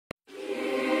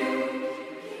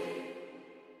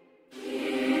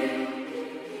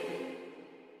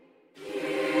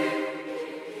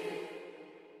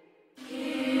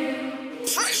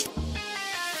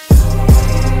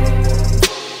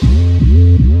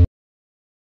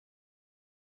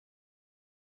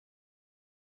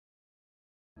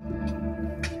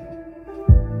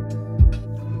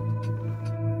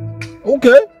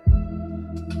Okay.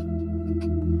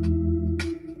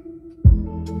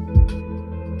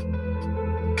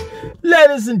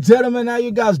 Ladies and gentlemen, how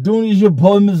you guys doing? It's your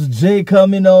boy Misterjaay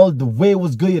coming all the way.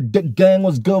 What's good? Your dick gang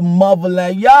was good,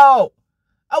 Marvelland. Yo,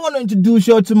 I want to introduce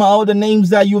you to all the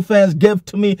names that you fans give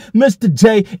to me.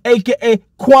 Misterjaay, aka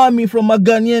Kwame from my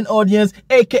Ghanaian audience,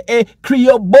 aka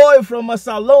Creole Boy from my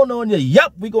Salon audience.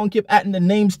 Yep, we gonna keep adding the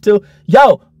names too.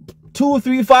 Yo, 2,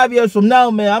 3, 5 years from now,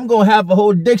 man, I'm gonna have a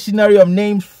whole dictionary of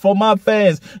names for my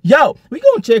fans. Yo, we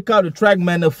gonna check out the track,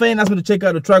 man. The fan asked me to check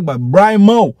out the track by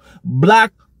Brymo,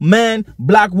 Blackman,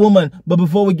 Black Woman. But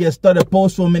before we get started,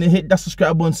 pause for a minute, hit that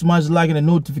subscribe button, smash the like and the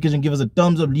notification, give us a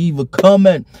thumbs up, leave a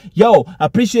comment. Yo, I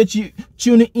appreciate you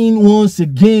tuning in once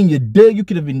again. You dig? You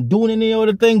could have been doing any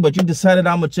other thing, but you decided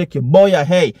I'm gonna check your boy out.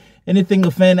 Hey, anything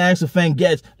a fan asks, a fan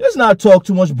gets. Let's not talk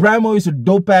too much. Brymo is a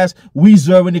dope ass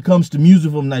Weezer when it comes to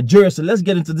music from Nigeria. So let's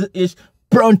get into this ish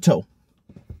pronto.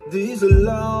 This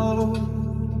love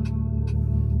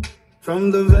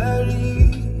from the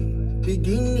very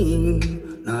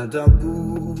beginning, not a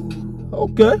boo.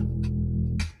 Okay.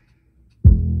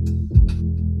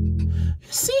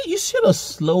 You see the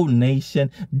slow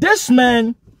nation. This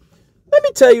man, let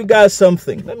me tell you guys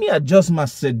something. Let me adjust my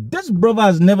set. This brother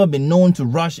has never been known to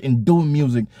rush in doing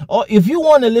music. Or if you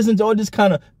want to listen to all this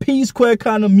kind of P-Square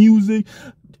kind of music,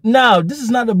 now this is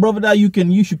not a brother that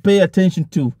you should pay attention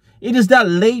to. It is that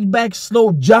laid back,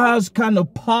 slow jazz kind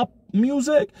of pop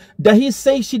music that he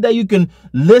say shit that you can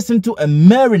listen to and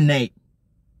marinate.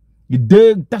 You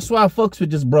dig? That's why I fucks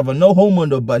with this brother. No homo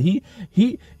though, but he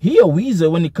a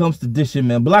Weezer when it comes to this shit,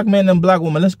 man. Black man and Black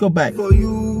Woman. Let's go back. For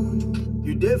you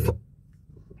did for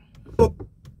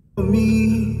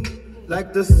me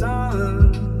like the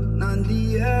sun and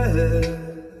the earth.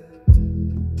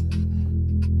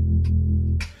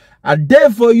 I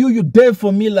did for you, you did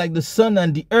for me like the sun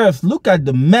and the earth. Look at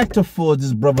the metaphor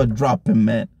this brother dropping,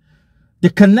 man. The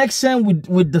connection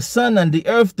with the sun and the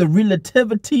earth, the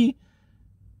relativity,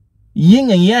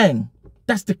 yin and yang.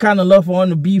 That's the kind of love I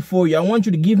want to be for you. I want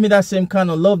you to give me that same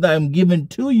kind of love that I'm giving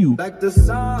to you. Like the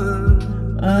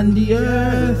sun and the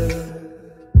earth.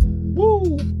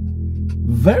 Woo.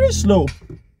 Very slow.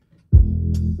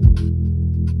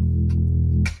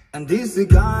 And this is a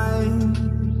kind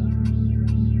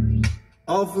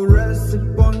of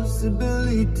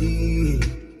responsibility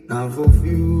now for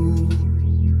you.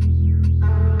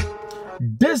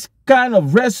 This kind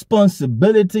of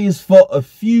responsibility is for a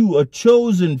few, a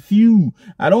chosen few.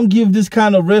 I don't give this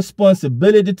kind of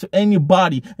responsibility to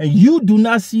anybody. And you do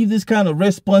not see this kind of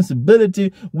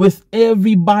responsibility with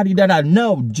everybody that I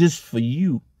know, just for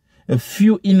you. A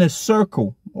few in a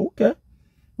circle. Okay.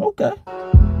 Okay.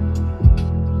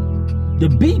 The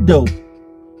beat though.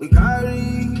 We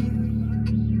carry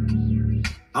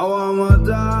our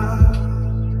mother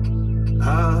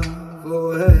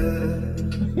for head.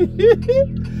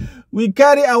 We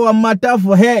carry our matter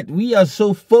for head. We are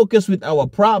so focused with our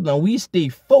problem. We stay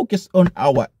focused on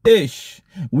our ish.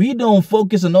 We don't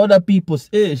focus on other people's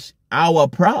ish. Our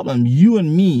problem. You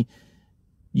and me.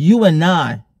 You and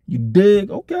I. You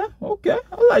dig? Okay. Okay.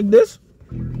 I like this.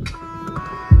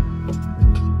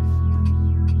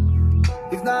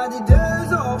 If not the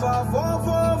days of our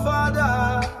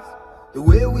forefathers, the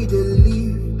way we did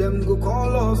leave them go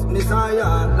call us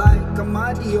Messiah like a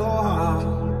mighty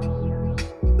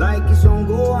like it's on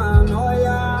go and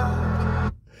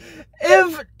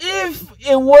If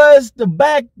it was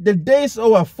the days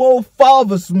of our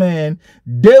forefathers, man,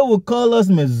 they would call us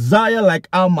Messiah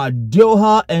like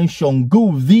Amadioha and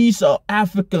Shongu. These are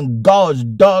African gods,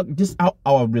 dog. This is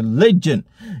our religion.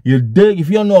 You dig? If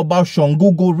you don't know about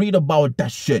Shongu, go read about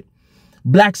that shit.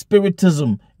 Black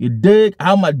spiritism. You dig?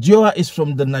 Amadioha is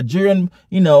from the Nigerian,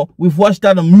 we've watched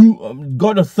that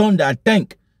God of Thunder, I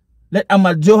think. Let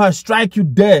Amadioha strike you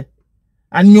dead.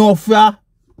 And your fear.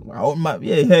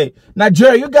 Yeah, hey.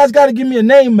 Nigeria, you guys got to give me a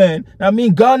name, man. I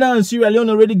mean, Ghana and Sierra Leone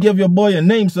already gave your boy a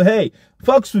name. So, hey,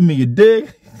 fucks with me, you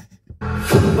dig?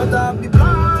 But I be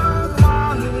blind,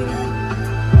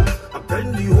 I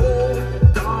bend the whole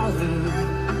down.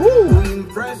 Woo. We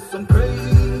impress some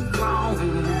crazy clown.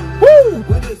 Woo.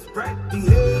 We just spread the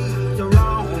hate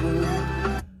around.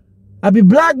 I be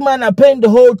black man, I paint the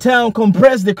whole town,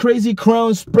 compress the crazy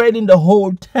crown, spreading the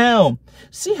whole town.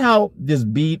 See how this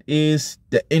beat is,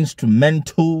 the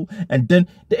instrumental, and then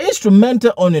the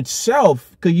instrumental on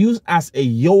itself could use as a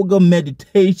yoga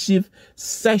meditative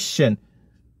session.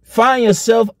 Find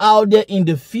yourself out there in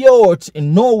the fjords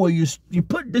in Norway. You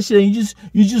put this in,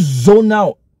 you just zone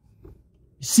out.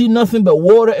 You see nothing but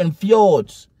water and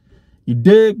fjords. You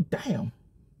dig? Damn.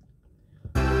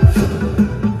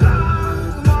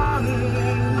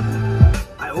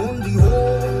 I own the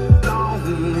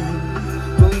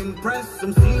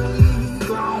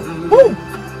Woo.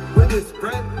 When they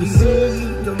spread the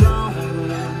hate around.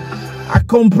 I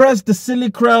compress the silly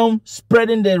crown,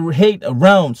 spreading the hate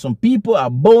around. Some people are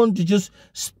born to just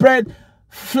spread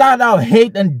flat out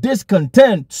hate and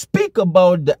discontent. Speak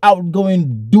about the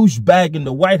outgoing douchebag in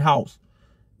the White House.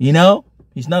 You know,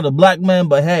 he's not a black man,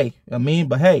 but hey,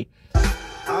 but hey.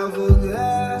 I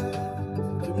forget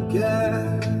to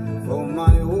care for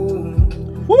my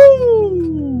own.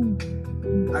 Woo!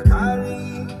 I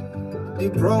carry the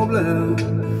problem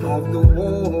of the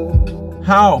war.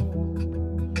 How?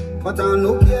 But I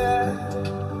no care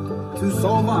to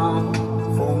solve them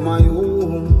for my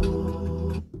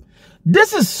own.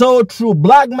 This is so true.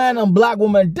 Black man and black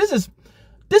woman. This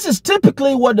is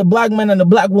typically what the black man and the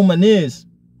black woman is.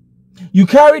 You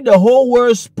carry the whole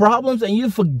world's problems and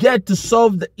you forget to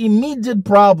solve the immediate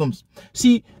problems.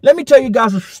 See, let me tell you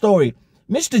guys a story.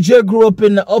 Mr. J grew up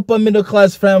in the upper middle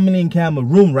class family in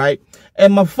Cameroon, right?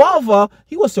 And my father,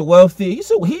 he is a wealthy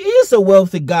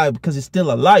guy because he's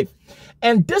still alive.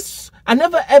 And this, I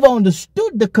never ever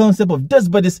understood the concept of this,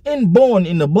 but it's inborn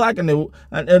in the black and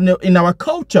in our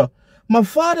culture. My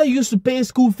father used to pay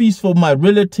school fees for my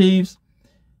relatives,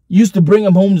 used to bring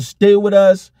them home to stay with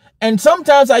us. And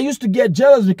sometimes I used to get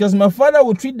jealous because my father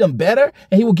would treat them better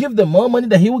and he would give them more money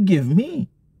than he would give me.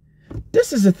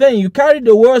 This is the thing. You carry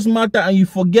the world's matter and you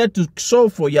forget to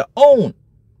solve for your own.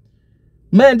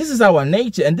 Man, this is our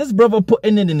nature. And this brother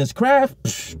putting it in his craft.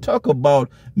 Psh, talk about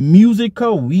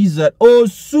musical wizard. Oh,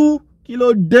 su,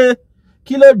 kilo de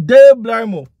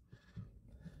Brymo.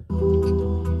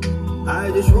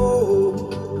 I just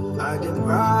roll, I just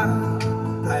ride,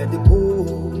 I just go.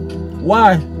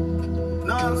 Why?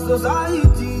 Now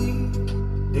society,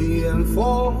 they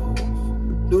enforce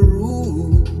the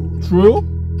rule. True.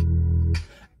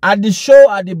 At the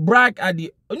show, at the brag, at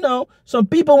the, some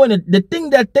people, when they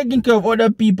think they're taking care of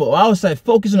other people outside,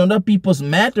 focusing on other people's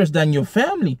matters than your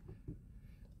family.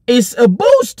 It's a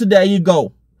boost. There you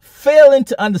go. Failing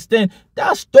to understand. There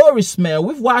are stories, man.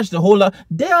 We've watched a whole lot.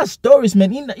 There are stories,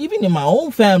 man. Even in my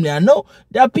own family, I know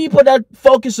there are people that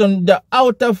focus on the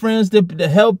outer friends that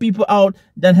help people out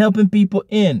than helping people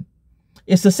in.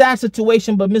 It's a sad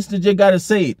situation, but Mr. J gotta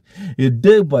say it. It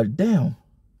did, but damn.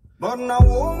 But now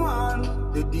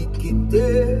woman, they dictate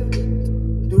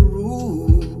the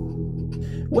rule.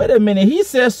 Wait a minute. He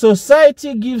says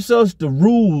society gives us the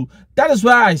rule. That is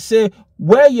why I say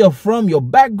where you're from, your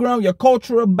background, your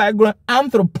cultural background.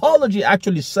 Anthropology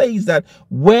actually says that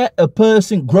where a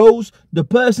person grows, the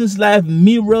person's life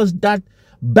mirrors that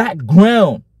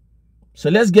background.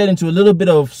 So let's get into a little bit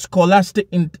of scholastic,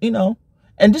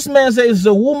 And this man says it's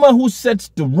a woman who sets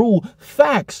the rule.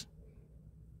 Facts.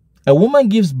 A woman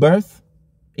gives birth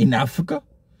in Africa.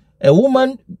 A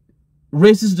woman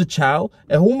raises the child.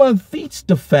 A woman feeds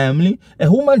the family.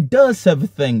 A woman does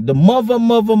everything. The mother.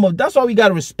 That's why we got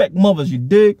to respect mothers, you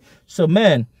dig? So,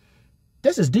 man,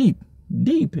 this is deep.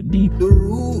 Deep. The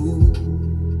rule.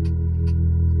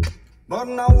 But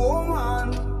now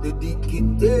woman, they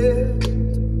dictate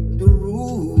the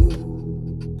rule.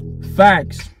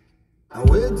 Facts. Now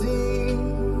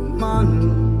waiting,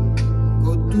 man,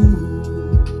 go do.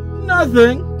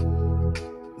 Nothing.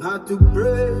 Not to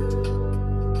break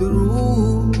the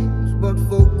rules, but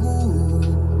for good.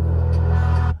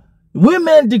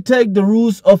 Women dictate the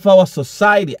rules of our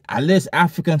society, at least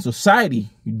African society.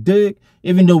 You dig?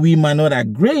 Even though we might not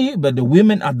agree, but the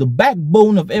women are the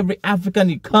backbone of every African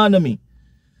economy.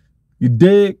 You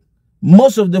dig?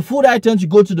 Most of the food items you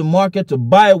go to the market to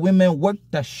buy, women work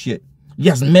that shit.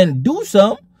 Yes, men do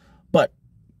some, but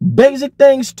basic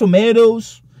things,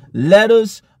 tomatoes,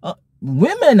 lettuce,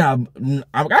 women are,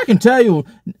 I can tell you,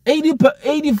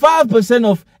 85%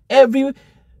 of everything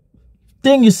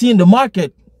you see in the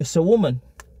market is a woman.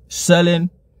 Selling,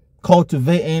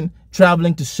 cultivating,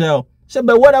 traveling to sell. So,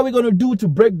 but what are we going to do to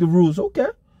break the rules? Okay,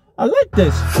 I like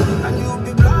this. And you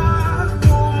be black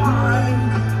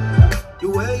woman, you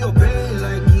wear your pain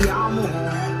like Yamo.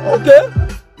 Okay.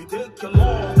 You take your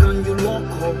walk and you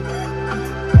walk up.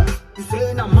 You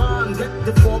say, nah man, get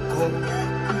the fuck up.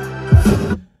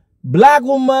 Black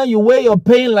woman, you wear your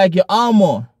pain like your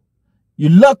armor. You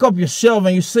lock up yourself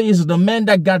and you say it's the man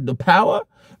that got the power.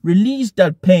 Release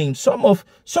that pain. Some of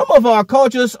our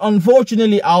cultures,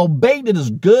 unfortunately, albeit it is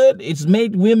good, it's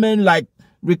made women like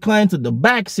recline to the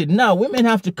back seat. Now, women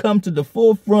have to come to the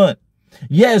forefront.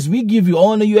 Yes, we give you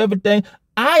honor, you everything.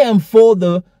 I am for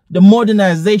the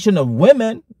modernization of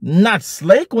women, not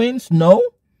slave queens. No.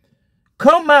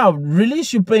 Come out,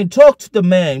 release your pain, talk to the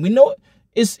man. We know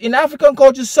it's in African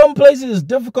culture, some places it's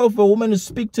difficult for a woman to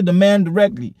speak to the man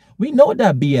directly. We know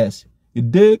that BS. You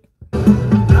dig?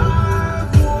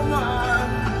 Black woman,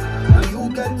 and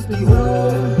you get the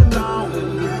whole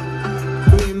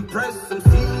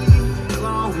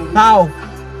How?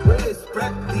 We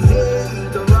spread the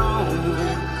hate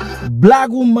around. Black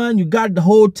woman, you got the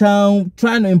whole town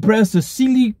trying to impress the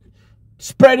silly,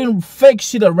 spreading fake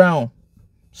shit around.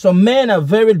 Some men are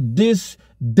very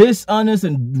dishonest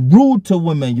and rude to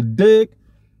women, you dig?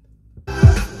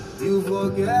 You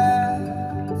forget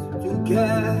to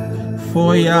care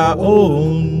For your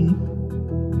own.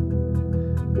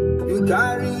 You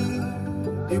carry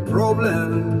the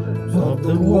problems Of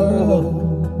the world.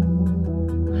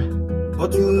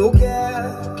 but you no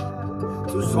care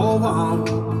to solve them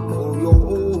for your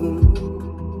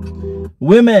own.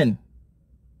 Women,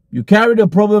 you carry the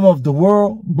problem of the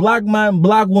world. Black man,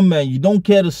 black woman, you don't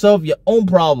care to solve your own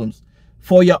problems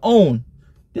for your own.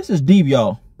 This is deep,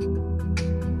 y'all.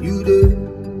 You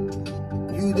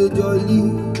the jolly,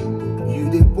 you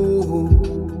the poor.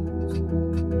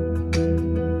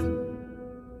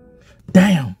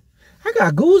 Damn, I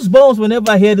got goosebumps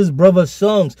whenever I hear this brother's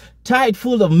songs. Tight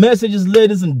full of messages,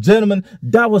 ladies and gentlemen.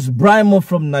 That was Brymo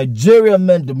from Nigeria,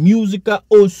 man. The musica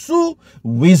Osu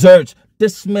Wizards.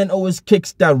 This man always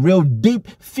kicks that real deep,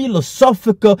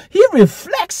 philosophical. He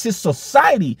reflects his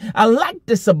society. I like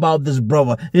this about this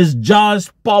brother. His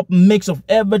jazz pop mix of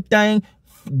everything,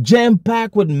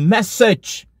 jam-packed with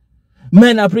message.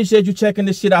 Man, I appreciate you checking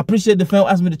this shit out. I appreciate the fan who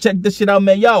asked me to check this shit out,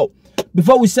 man. Yo,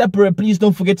 before we separate, please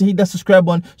don't forget to hit that subscribe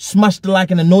button, smash the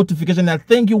like and the notification. And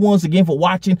thank you once again for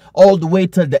watching all the way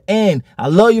till the end. I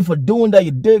love you for doing that,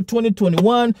 you dig.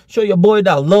 2021, show your boy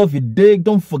that love, you dig.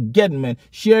 Don't forget, man.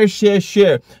 Share, share,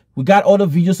 share. We got all the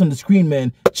videos on the screen,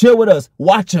 man. Chill with us.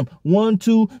 Watch them. 1,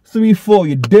 2, 3, 4.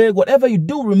 You dig? Whatever you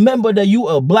do, remember that you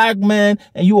a black man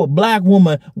and you a black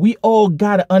woman. We all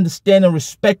got to understand and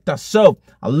respect ourselves.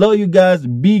 I love you guys.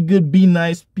 Be good. Be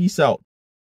nice. Peace out.